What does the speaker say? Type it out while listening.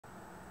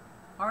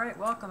Alright,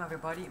 welcome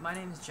everybody. My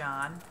name is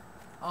John.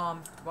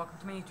 Welcome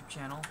to my YouTube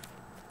channel.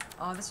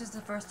 This is the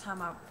first time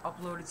I've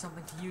uploaded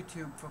something to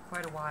YouTube for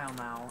quite a while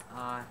now.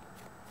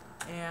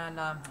 I'm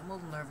a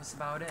little nervous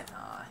about it.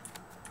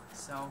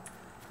 So,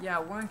 yeah,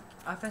 we're in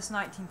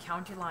FS19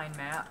 county line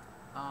map.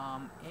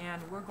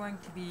 And we're going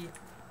to be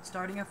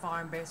starting a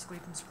farm basically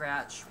from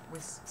scratch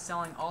with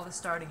selling all the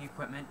starting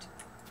equipment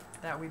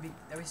that we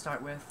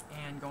start with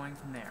and going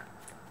from there.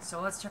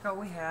 So let's check out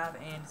what we have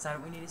and decide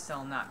what we need to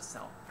sell and not to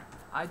sell.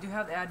 I do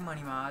have the add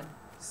money mod,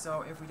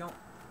 so if we don't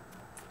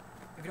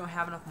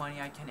have enough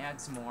money, I can add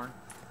some more.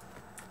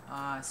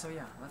 So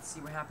yeah, let's see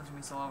what happens when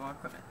we sell all of our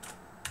equipment.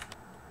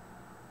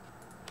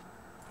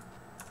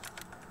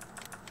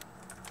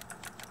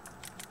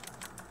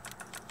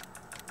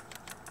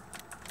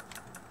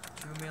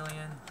 $2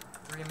 million,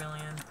 $3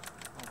 million.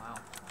 Oh wow.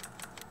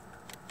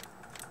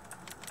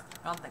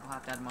 I don't think we'll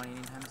have to add money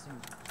anytime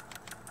soon.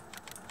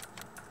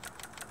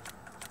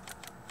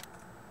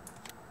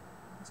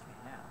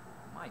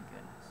 My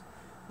goodness.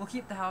 We'll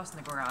keep the house in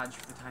the garage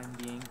for the time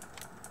being.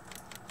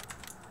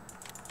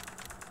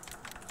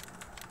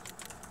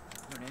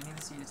 Go to any of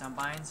the seeds. I'm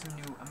buying some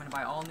new. I'm gonna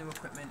buy all new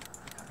equipment,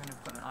 the kind of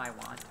equipment I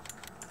want.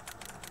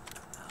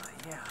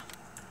 Yeah.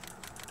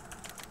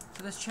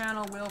 So this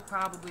channel will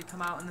probably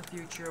come out in the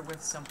future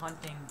with some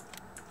hunting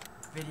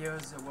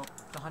videos. Well,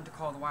 the Hunt to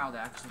Call the Wild,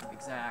 actually, to be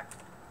exact.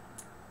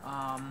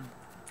 I'm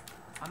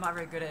not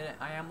very good at it.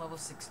 I am level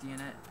 60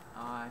 in it,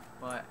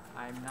 but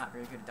I'm not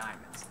very good at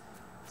diamonds.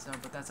 So,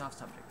 but that's off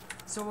subject.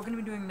 So what we're going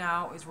to be doing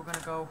now is we're going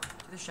to go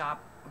to the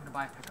shop. We're going to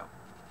buy a pickup.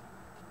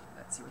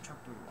 Let's see, what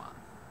truck do we want?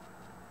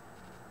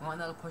 We want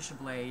another pusher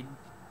blade.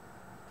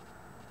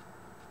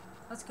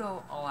 Let's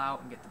go all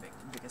out and get the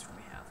biggest one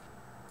we have.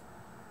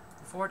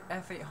 The Ford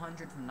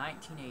F800 from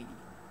 1980.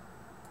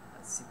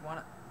 Let's see, we want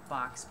a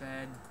box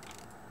bed.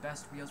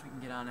 Best wheels we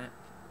can get on it.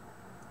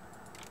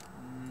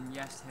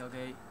 Yes,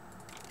 tailgate.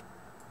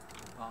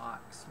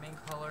 Box. Main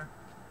color.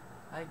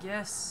 I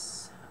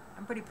guess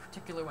I'm pretty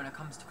particular when it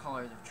comes to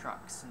colors of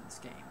trucks in this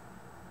game,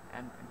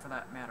 and for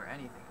that matter,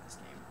 anything in this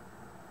game.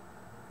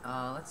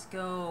 Let's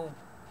go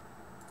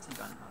to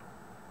gunmetal.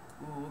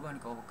 Ooh, we're going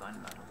to go with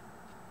gunmetal.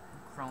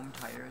 Chrome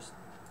tires.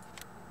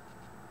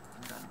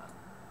 Gunmetal.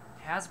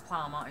 It has a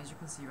plow mount, as you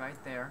can see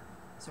right there,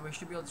 so we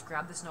should be able to just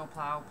grab the snow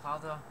plow, plow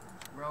the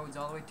roads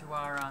all the way to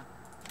our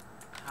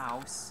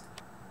house.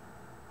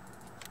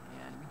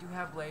 And we do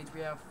have blades.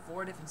 We have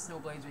 4 different snow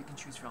blades we can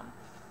choose from.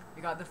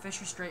 We got the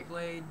Fisher straight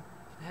blade,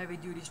 the heavy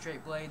duty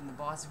straight blade, and the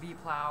Boss V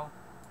plow,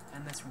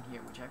 and this one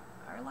here, which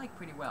I like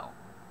pretty well.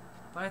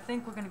 But I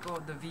think we're gonna go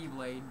with the V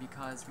blade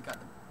because we got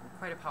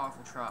quite a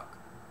powerful truck.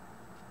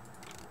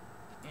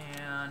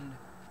 And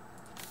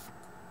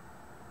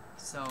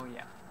so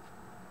yeah,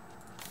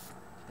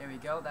 there we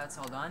go. That's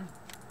all done.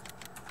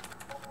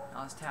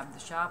 Now let's tab the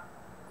shop.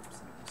 Oops,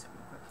 let me do something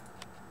real quick.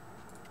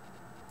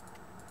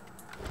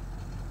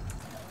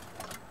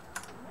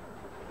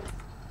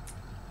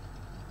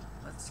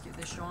 Let's get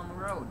this show on the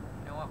road.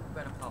 You know what? We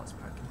better plow this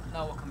parking lot.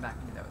 No, we'll come back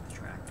and do that with the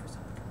tractor or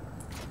something.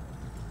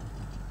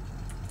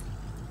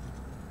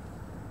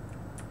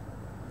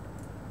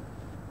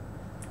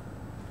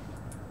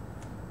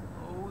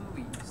 Oh,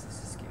 Louise, this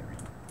is scary.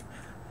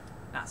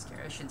 Not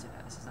scary. I shouldn't say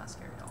that. This is not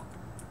scary at all.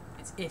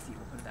 It's iffy,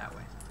 we'll put it that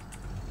way.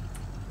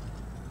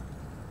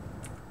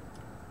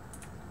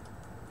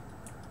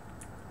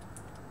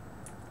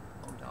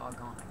 Oh,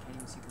 doggone. I can't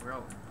even see the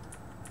road.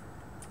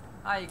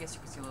 I guess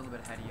you can see a little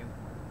bit ahead of you.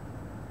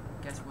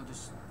 Guess we'll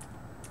just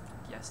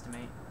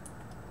guesstimate.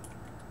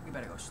 We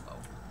better go slow.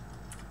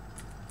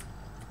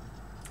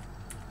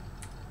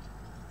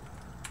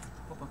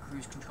 We'll put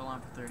cruise control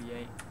on for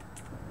 38.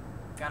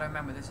 Gotta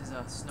remember, this is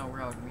a snow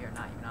road and we are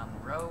not even on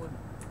the road.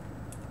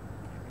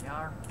 Here we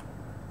are.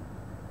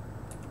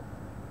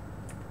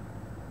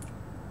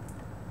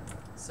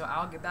 So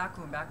I'll get back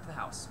when we're back to the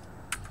house.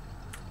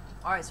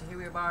 Alright, so here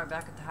we are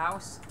back at the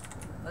house.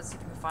 Let's see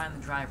if we can find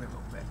the driveway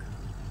real quick.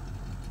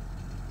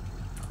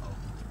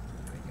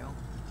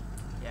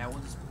 Yeah, we'll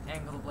just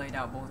angle the blade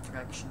out both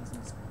directions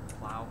and just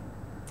plow.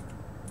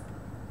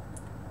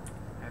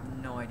 I have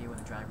no idea where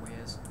the driveway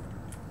is.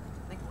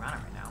 I think we're on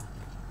it right now.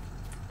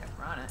 Yeah,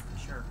 we're on it,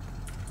 sure.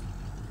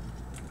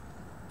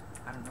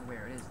 I don't know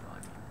where it is though. I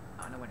mean,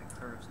 I don't know when it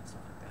curves and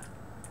stuff like that.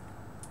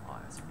 Oh,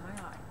 that's in my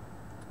eye.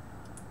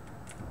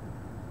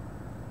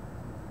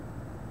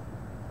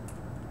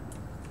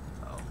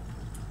 Oh.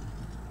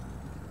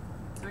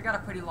 So we got a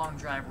pretty long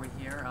driveway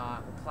here.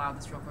 We'll plow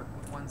this real quick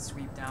with one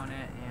sweep down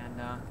it, and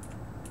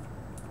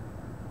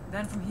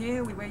then from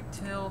here, we wait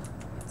till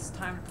it's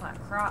time to plant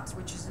crops,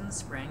 which is in the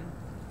spring.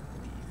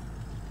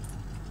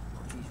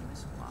 Oh, geez, we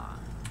missed a lot.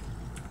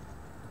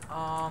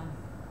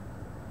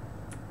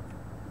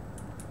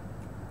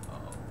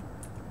 Uh-oh.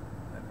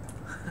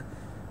 I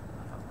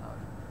felt loud.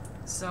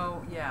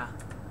 So, yeah.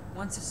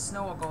 Once the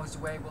snow goes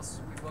away, we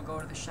will go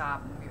to the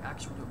shop, and we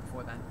actually will do it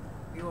before then.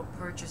 We will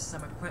purchase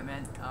some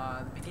equipment.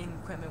 The beginning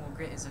equipment we'll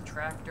get is a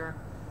tractor,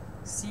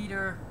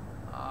 seeder,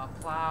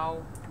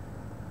 plow,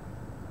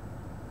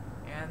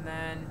 and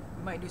then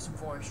we might do some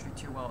forestry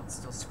too while it's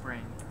still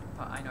spring.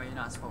 I know you're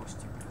not supposed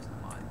to because of the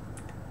mud,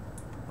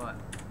 but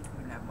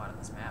we don't have mud on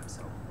this map,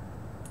 so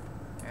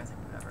I guess I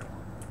can do whatever I want.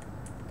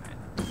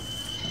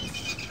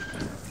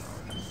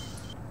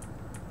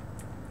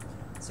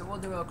 So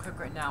what we'll do real quick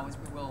right now is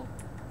we will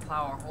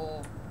plow our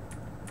whole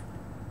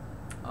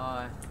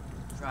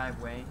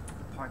driveway,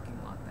 parking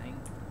lot thing.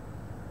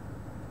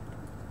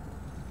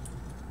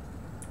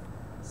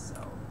 So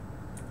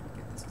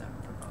get this done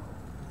with the bow.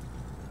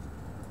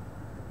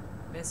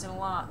 Missing a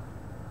lot.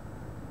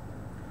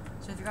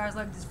 So if you guys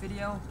like this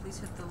video, please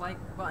hit the like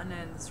button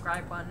and the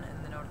subscribe button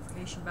and the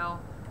notification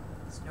bell.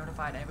 It's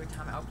notified every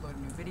time I upload a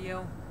new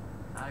video.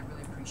 I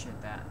really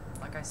appreciate that.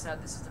 Like I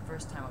said, this is the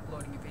first time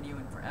uploading a video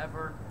in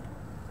forever.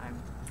 I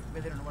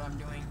really don't know what I'm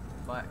doing,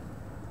 but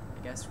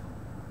I guess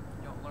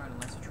you don't learn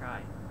unless you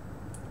try.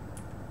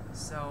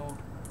 So,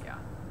 yeah.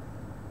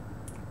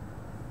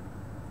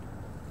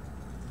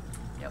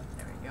 Yep,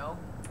 there we go.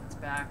 Let's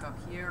back up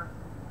here.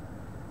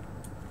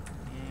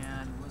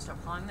 And we'll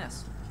start plowing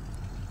this.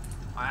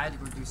 I had to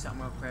go do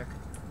something real quick.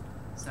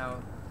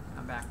 So,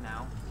 I'm back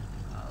now.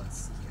 Let's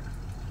see here.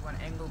 We want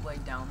to angle the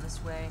blade down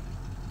this way.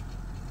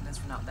 And this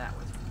one out that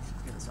way. So we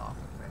can get this off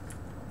real quick.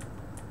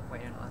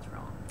 Wait, no, that's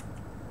wrong.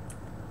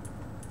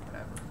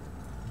 Whatever.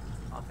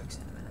 I'll fix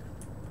it in a minute.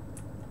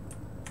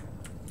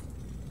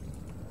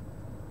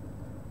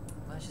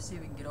 Let's just see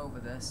if we can get over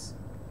this.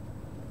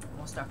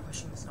 We'll start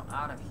pushing the snow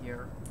out of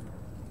here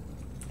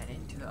and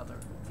into the other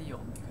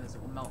field because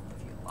it will melt the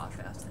field a lot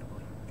faster than it will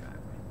in the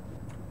driveway.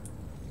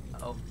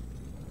 Uh-oh.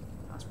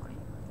 That's funny.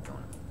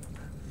 Donut.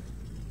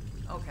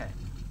 Okay.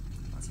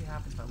 Let's see what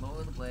happens if I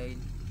lower the blade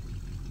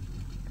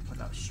and put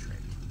it up straight.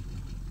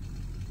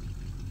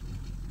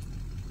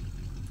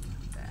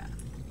 Like that.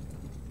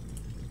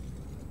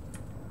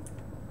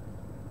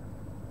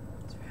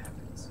 Let's see what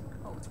happens.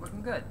 Oh, it's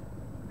working good.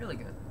 Really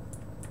good.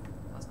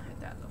 Let's not hit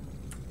that though.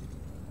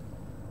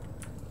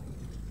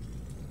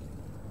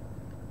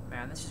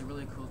 Man, this is a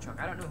really cool truck.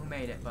 I don't know who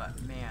made it, but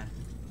man,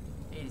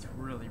 it is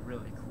really,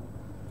 really cool.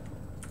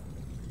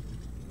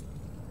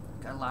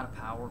 Got a lot of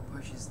power,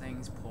 pushes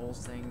things,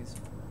 pulls things,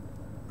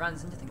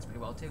 runs into things pretty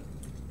well too.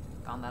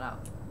 Found that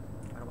out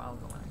quite a while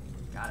ago when I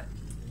got it.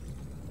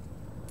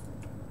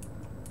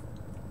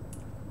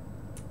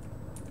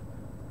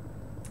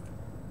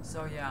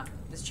 So yeah,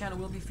 this channel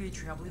will be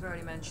featuring, I believe I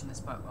already mentioned this,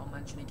 but I'll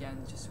mention it again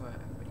just so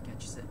everybody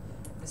catches it.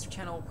 This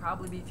channel will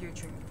probably be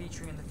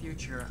featuring in the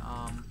future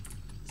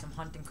some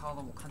hunt to call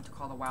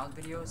the wild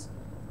videos,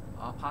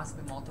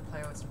 possibly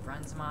multiplayer with some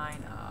friends of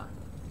mine.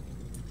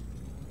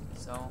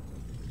 So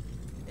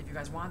if you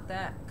guys want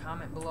that,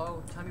 comment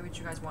below. Tell me what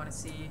you guys want to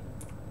see.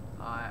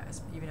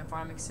 Even in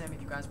Farming Sim,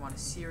 if you guys want a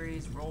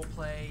series,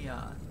 roleplay,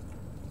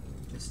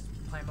 just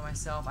playing by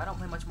myself. I don't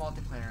play much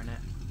multiplayer in it,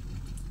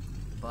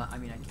 but I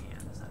mean I can.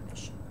 That's not an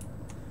issue.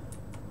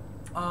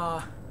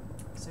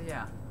 So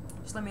yeah,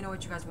 just let me know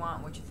what you guys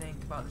want, what you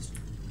think about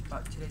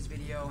today's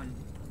video, and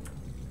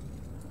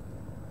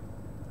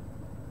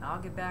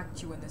I'll get back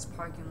to you when this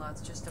parking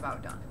lot's just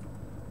about done.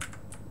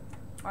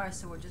 Alright,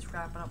 so we're just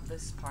wrapping up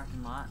this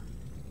parking lot.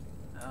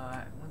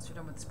 Once we're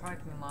done with this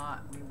parking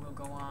lot, we will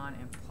go on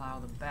and plow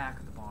the back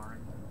of the barn,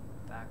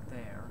 back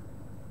there.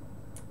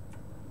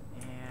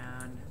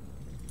 And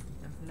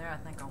then from there, I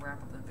think I'll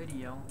wrap up the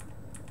video.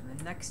 And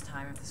the next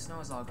time, if the snow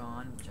is all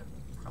gone, which I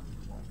probably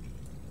won't be,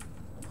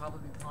 we'll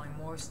probably be plowing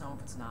more snow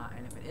if it's not,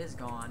 and if it is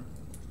gone,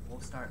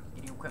 we'll start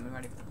getting equipment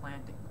ready for the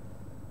planting.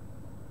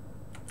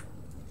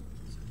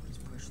 So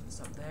just pushing this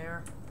up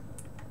there,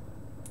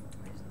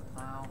 raising the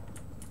plow.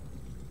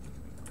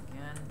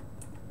 Again.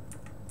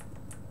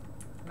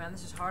 Man,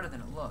 this is harder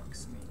than it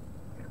looks. I mean,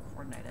 you gotta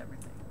coordinate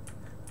everything.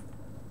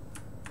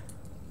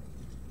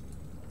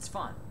 It's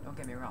fun, don't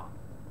get me wrong,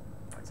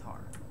 but it's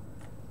hard.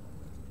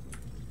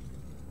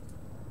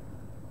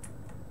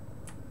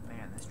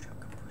 Man, this truck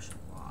can push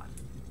a lot.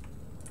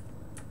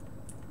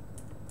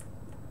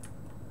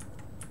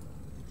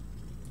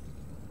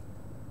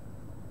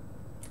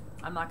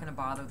 I'm not gonna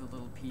bother the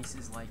little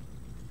pieces like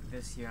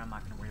this here. I'm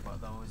not gonna worry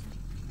about those.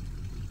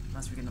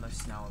 Unless we get another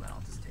snow, then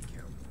I'll just take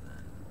care of them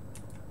then.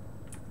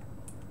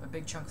 But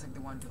big chunks like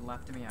the one to the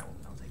left of me,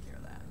 I'll take care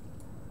of that.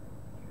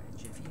 Here in a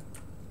jiffy.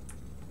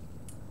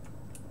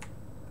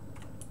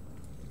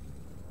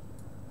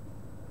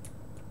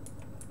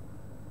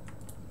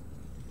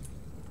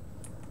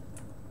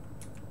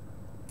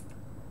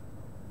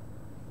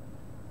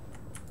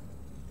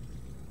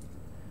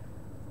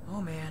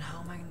 Oh man,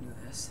 how am I gonna do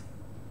this?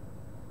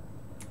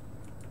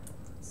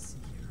 Let's see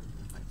here.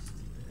 I just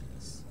do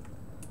this.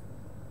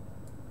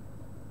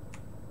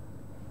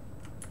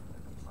 I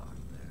can plow it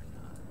there.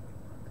 No,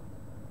 that won't work.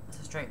 Let's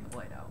just straighten the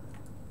blade out.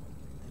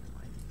 Then it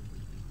might.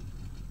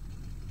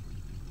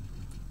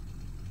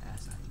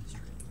 That's not even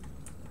straight.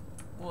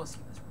 We'll see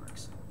if this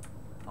works.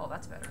 Oh,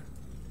 that's better.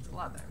 It's a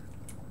lot better.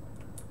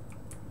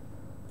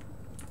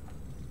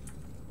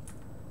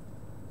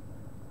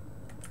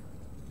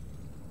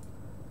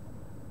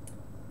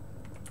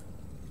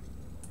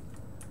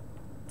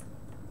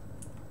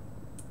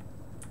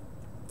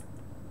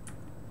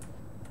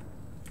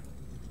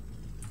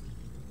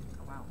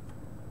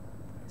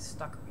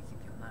 stuck if we keep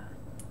doing that.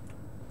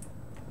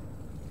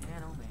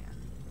 Man, oh man.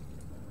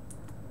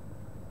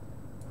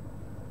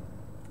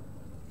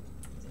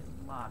 There's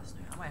a lot of snow.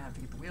 I might have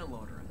to get the wheel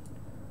loader and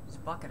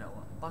just bucket it all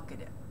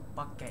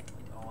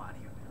out of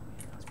here. Man, oh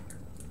man, that was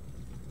weird.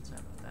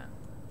 Sorry about that.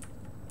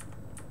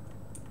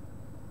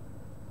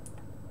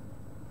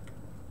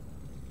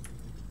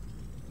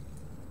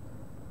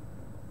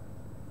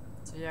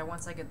 So yeah,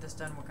 once I get this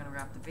done, we're gonna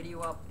wrap the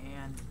video up,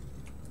 and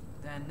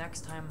then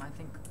next time, I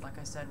think, like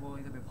I said, we'll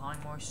either be plowing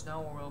more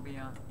snow or we'll be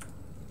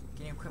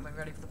getting equipment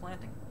ready for the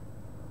planting.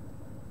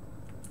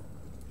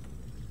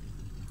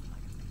 I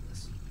can make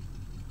this.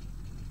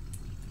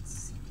 Let's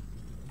see.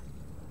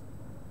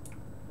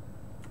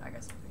 I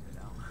guess I'll figure it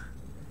out.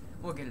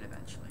 We'll get it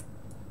eventually.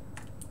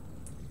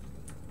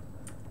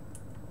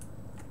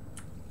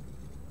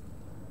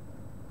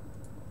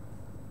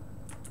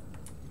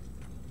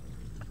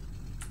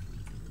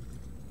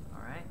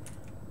 Alright,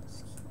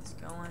 let's keep this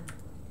going.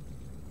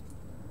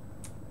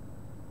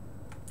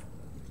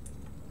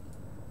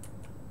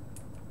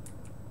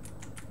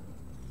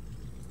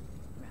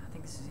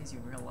 This is easier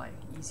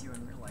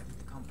in real life with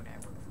the company I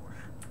work for.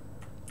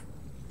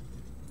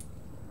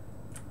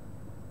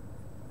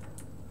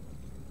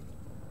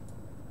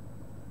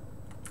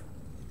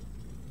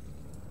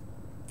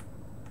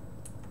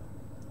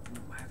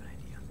 Ooh, I have an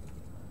idea.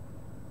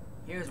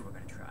 Here's what we're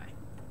gonna try.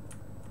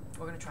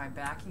 We're gonna try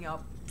backing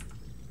up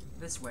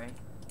this way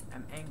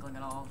and angling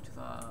it all to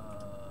the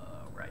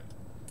right.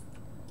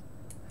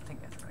 I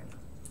think that's right.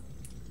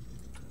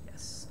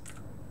 Yes.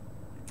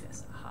 Like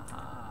this.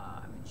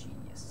 Haha, I'm a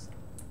genius.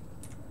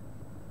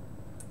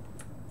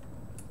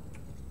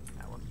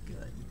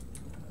 Good.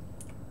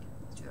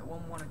 Let's do that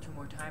one or two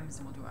more times,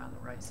 and we'll do it on the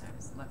right side,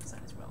 the left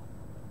side as well.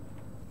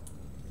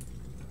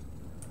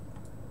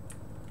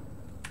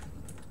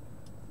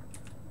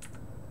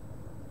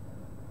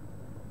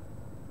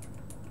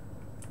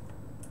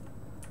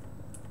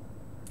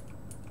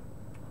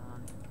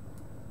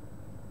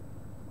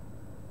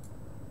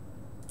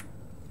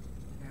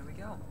 There we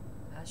go.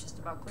 That's just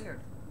about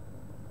cleared.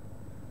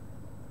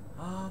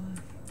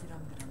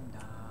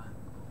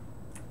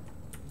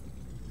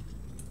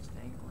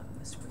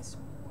 This way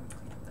some more,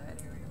 clean up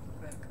that area real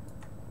quick.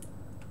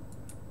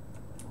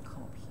 We'll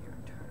come up here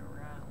and turn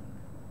around.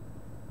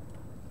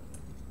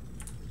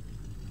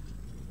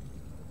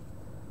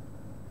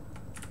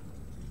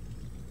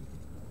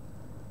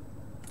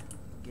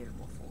 Get it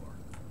before.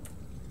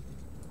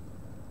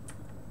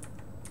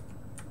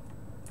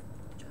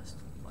 Just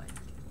like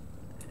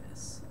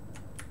this.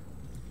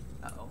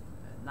 Uh-oh,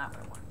 not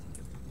what I wanted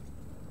to do.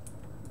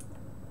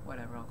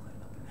 Whatever, I'll clean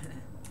it up in a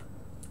minute.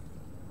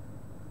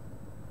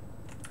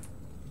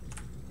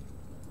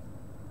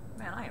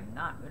 Man, I am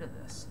not good at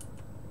this.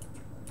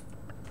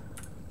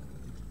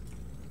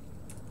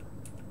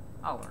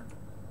 I'll learn.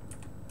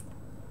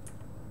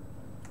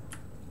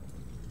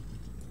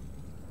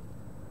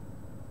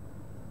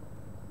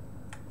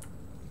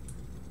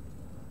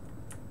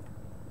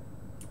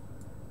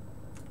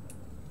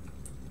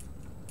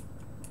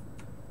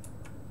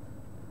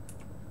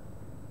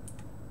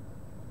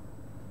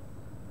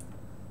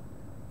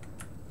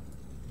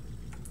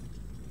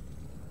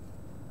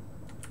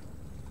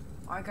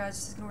 Alright guys,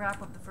 this is going to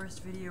wrap up the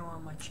first video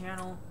on my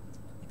channel.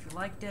 If you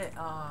liked it,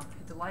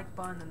 hit the like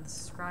button and the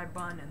subscribe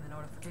button and the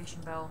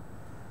notification bell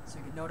so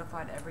you get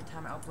notified every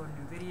time I upload a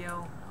new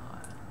video.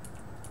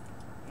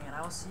 And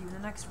I will see you in the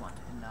next one.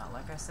 And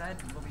like I said,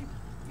 we'll be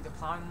either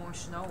plowing more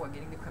snow or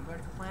getting the equipment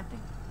ready for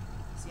planting.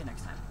 See you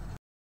next time.